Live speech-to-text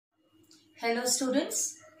Hello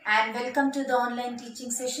students and welcome to the online teaching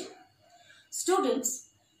session. Students,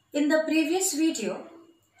 in the previous video,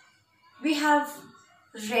 we have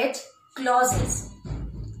read clauses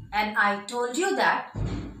and I told you that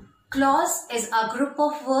clause is a group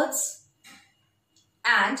of words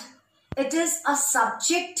and it is a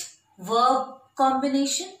subject-verb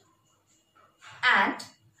combination and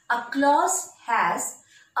a clause has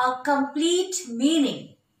a complete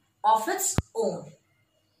meaning of its own.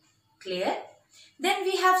 Clear? Then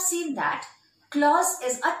we have seen that clause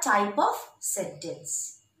is a type of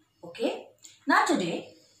sentence. Okay? Now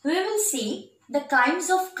today we will see the kinds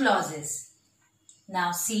of clauses.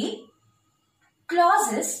 Now see,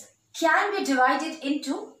 clauses can be divided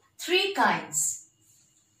into three kinds.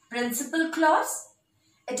 Principal clause,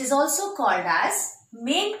 it is also called as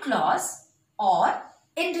main clause or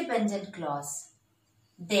independent clause.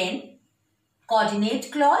 Then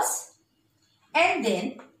coordinate clause and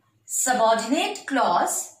then subordinate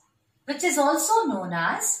clause, which is also known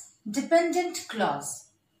as dependent clause.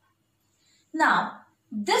 Now,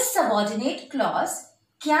 this subordinate clause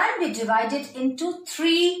can be divided into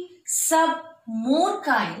three more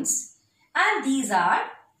kinds, and these are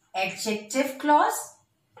adjective clause,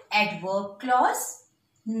 adverb clause,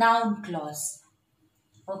 noun clause.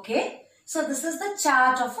 Okay, so this is the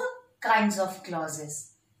chart of kinds of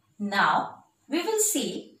clauses. Now, we will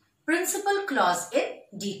see principal clause in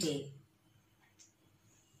detail.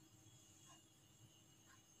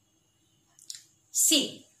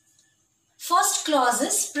 See, first clause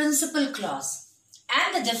is principal clause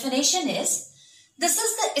and the definition is this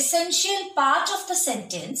is the essential part of the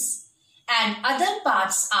sentence and other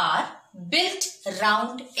parts are built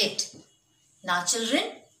round it. Now children,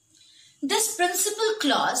 this principal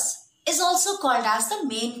clause is also called as the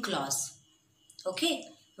main clause. Okay,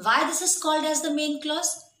 why this is called as the main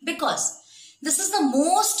clause? Because this is the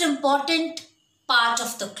most important part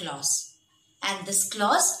of the clause and this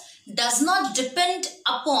clause does not depend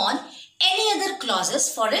upon any other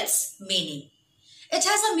clauses for its meaning. It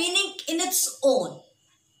has a meaning in its own.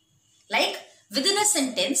 Like within a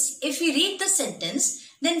sentence, if we read the sentence,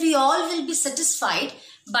 then we all will be satisfied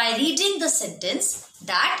by reading the sentence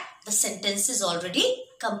that the sentence is already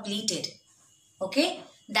completed. Okay,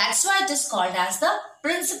 that's why it is called as the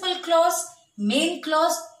principal clause, main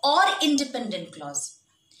clause or independent clause.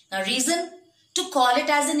 Now reason to call it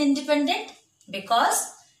as an independent,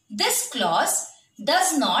 because this clause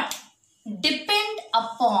does not depend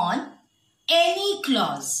upon any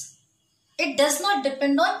clause. It does not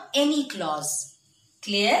depend on any clause.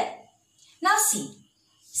 Clear? Now see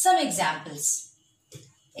some examples.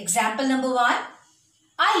 Example number 1.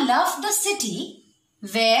 I love the city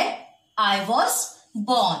where I was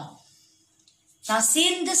born. Now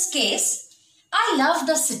see, in this case, I love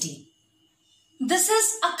the city. This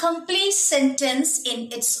is a complete sentence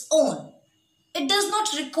in its own. It does not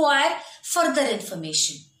require further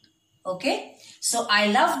information. Okay. So I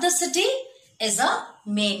love the city is a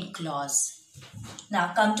main clause.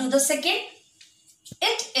 Now come to the second.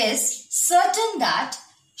 It is certain that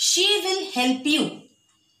she will help you.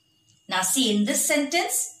 Now see, in this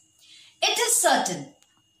sentence, it is certain.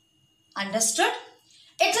 Understood?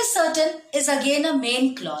 It is certain is again a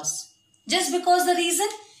main clause. Just because the reason,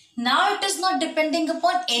 now it is not depending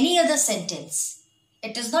upon any other sentence.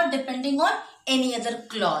 It is not depending on any other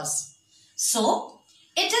clause. So,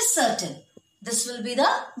 it is certain. This will be the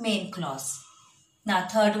main clause. Now,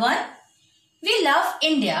 third one. We love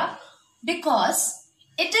India because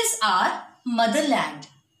it is our motherland.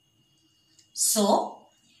 So,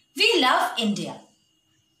 we love India.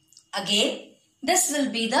 Again, this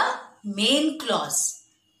will be the main clause.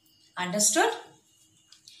 Understood?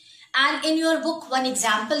 And in your book, one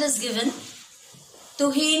example is given.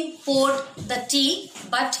 Tuhin poured the tea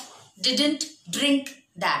but didn't drink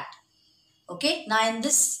that. Okay. Now in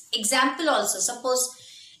this example also, suppose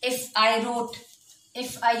if I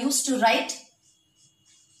used to write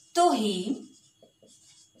Tuhin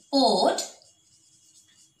poured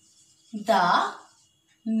the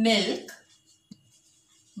milk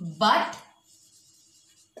but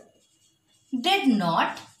did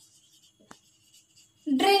not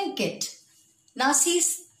drink it. Now see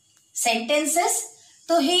sentences.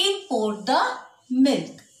 Tuhin poured the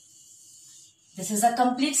milk. This is a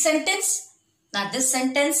complete sentence. Now this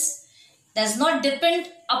sentence does not depend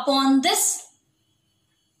upon this.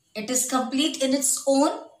 It is complete in its own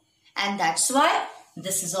and that's why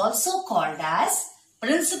this is also called as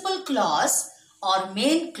principal clause or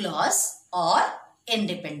main clause or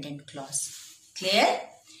independent clause. Clear?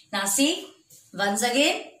 Now see, once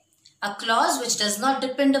again, a clause which does not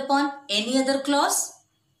depend upon any other clause.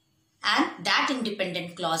 and that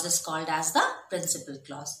independent clause is called as the principal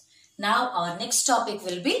clause. Now our next topic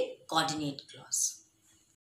will be coordinate clause.